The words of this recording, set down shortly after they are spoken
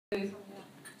Blue.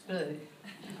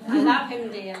 I love him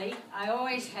dearly. I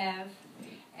always have.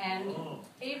 And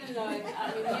even though,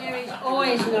 I mean, Mary's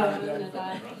always known that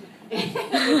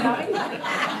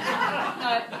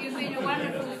no, you've been a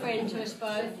wonderful friend to us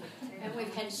both, and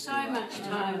we've had so much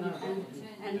time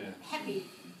and happy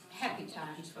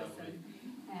times with them.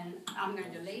 And I'm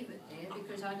going to leave it there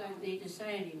because I don't need to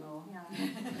say any more.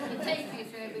 And thank you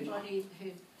for everybody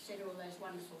who said all those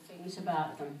wonderful things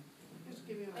about them.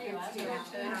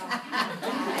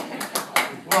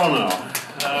 Well now,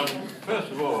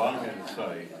 first of all I'm going to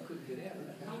say,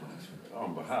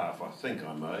 on behalf, I think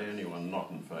I may, anyone not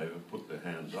in favour, put their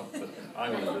hands up, but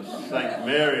I'm going to just thank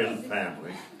Mary and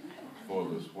family for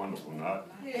this wonderful night.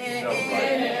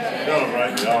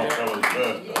 Celebrate the old fella's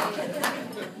birthday.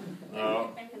 Now,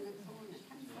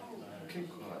 keep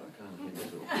quiet, I can't hear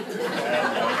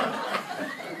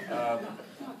you.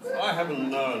 I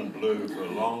haven't known Blue for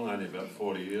long, only about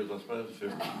 40 years, I suppose,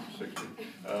 50, 60,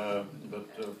 but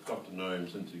I've got to know him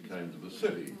since he came to the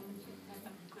city.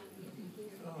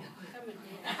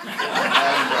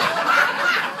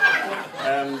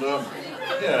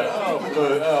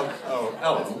 Blue,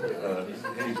 Alan,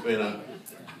 he's been a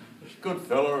good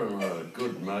fella and a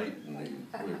good mate, and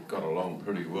we've got along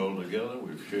pretty well together.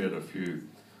 We've shared a few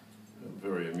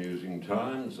very amusing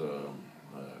times.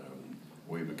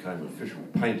 We became official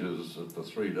painters at the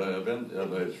three-day event at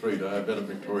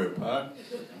Victoria Park.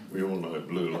 We all know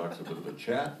Blue likes a bit of a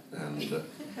chat, and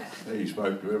he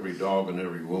spoke to every dog and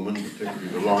every woman, particularly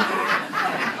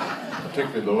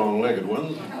the long-legged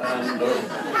ones, and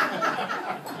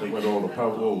they went all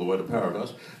the way to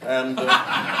paradise. And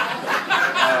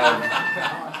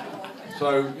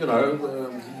so, you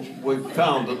know, we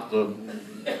found that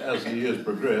as the years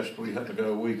progressed, we had to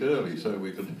go a week early so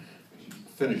we could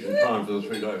finish in time for the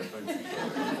 3 days.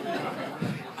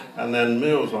 And then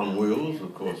Meals on Wheels,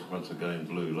 of course, once again,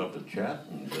 Blue loved to chat,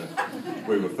 and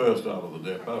we were first out of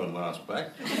the depot and last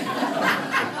back.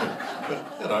 But,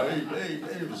 you know,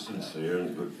 he was sincere and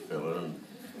a good fella, and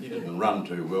he didn't run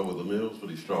too well with the meals, but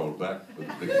he strolled back with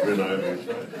a big grin over his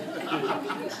face.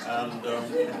 And then,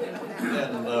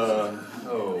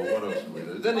 what else did we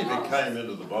do? Then he came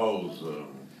into the bowls.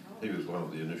 He was one of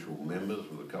the initial members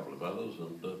with a couple of others,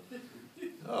 and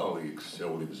he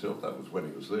excelled himself. That was when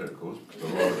he was there, of course,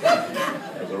 because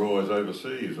they're always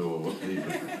overseas, or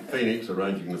either Phoenix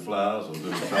arranging the flowers or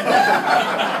doing something.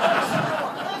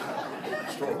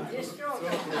 Strawberries.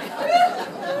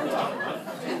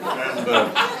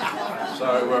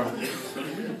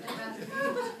 And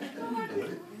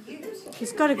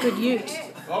he's got a good ute.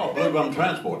 Oh, Blue Bum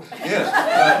Transport. Yes,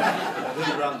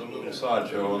 he runs a little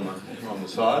sideshow on the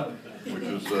side, which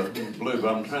is Blue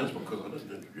Bum Transport, because I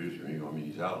didn't introduce him. I mean,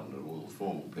 he's Alan to all the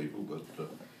formal people, but to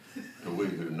we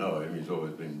who know him, he's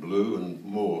always been Blue, and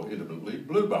more intimately,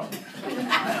 Blue Bum.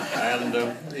 And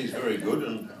he's very good,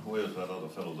 and where's that other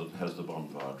fellow that has the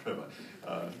bonfire, Trevor?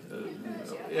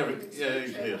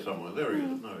 He's here somewhere. There he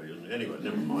is. No, he isn't. Anyway,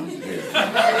 never mind, he's here.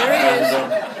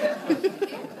 There he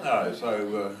is.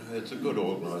 So it's a good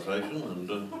organisation, and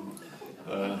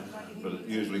but it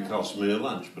usually costs me a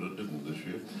lunch, but it didn't this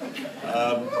year.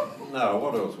 Now,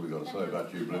 what else have we got to say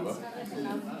about you, Blue Bum?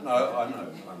 No, I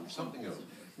know, something else.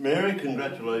 Mary,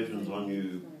 congratulations on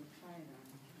you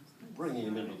bringing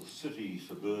him into the city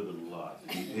suburban life.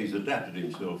 He's adapted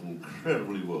himself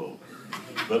incredibly well.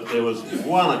 But there was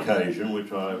one occasion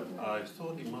which I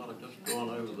thought he might have just gone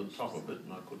over the top of it,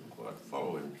 and I couldn't quite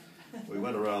follow him. We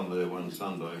went around there one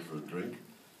Sunday for a drink,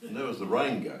 and there was the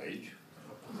rain gauge,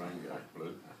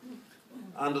 Blue,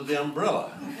 under the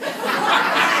umbrella. And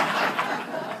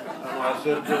I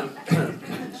said,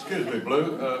 excuse me,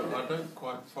 Blue, I don't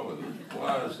quite follow this.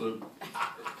 Why is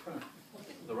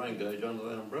the rain gauge under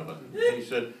the umbrella? He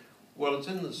said, well, it's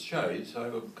in the shade,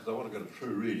 so because I want to get a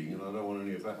true reading and I don't want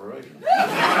any evaporation.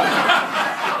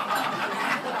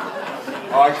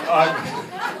 I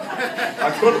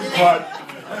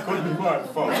couldn't quite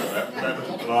follow that,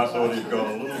 and I thought he'd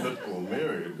gone a little bit, or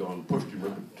Mary had pushed him a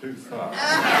bit too far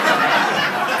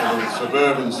into the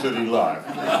suburban city life.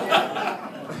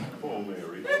 Poor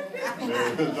Mary.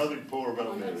 There's nothing poor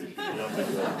about Mary. She's a lovely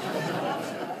girl.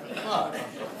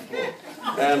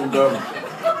 And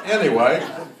anyway,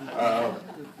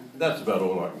 that's about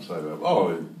all I can say about him.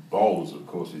 Oh, in bowls, of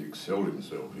course, he excelled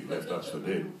himself. He left us for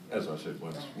dead, as I said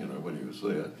once, you know, when he was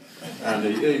there. And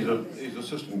he's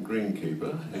assistant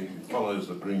greenkeeper. He follows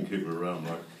the greenkeeper around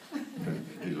like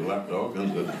he's a lapdog,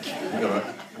 and you know,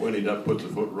 when he puts a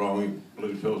foot wrong,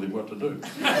 Blue tells him what to do. So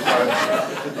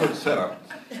it's a good setup.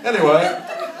 Anyway,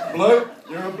 Blue,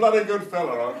 you're a bloody good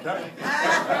fella, okay?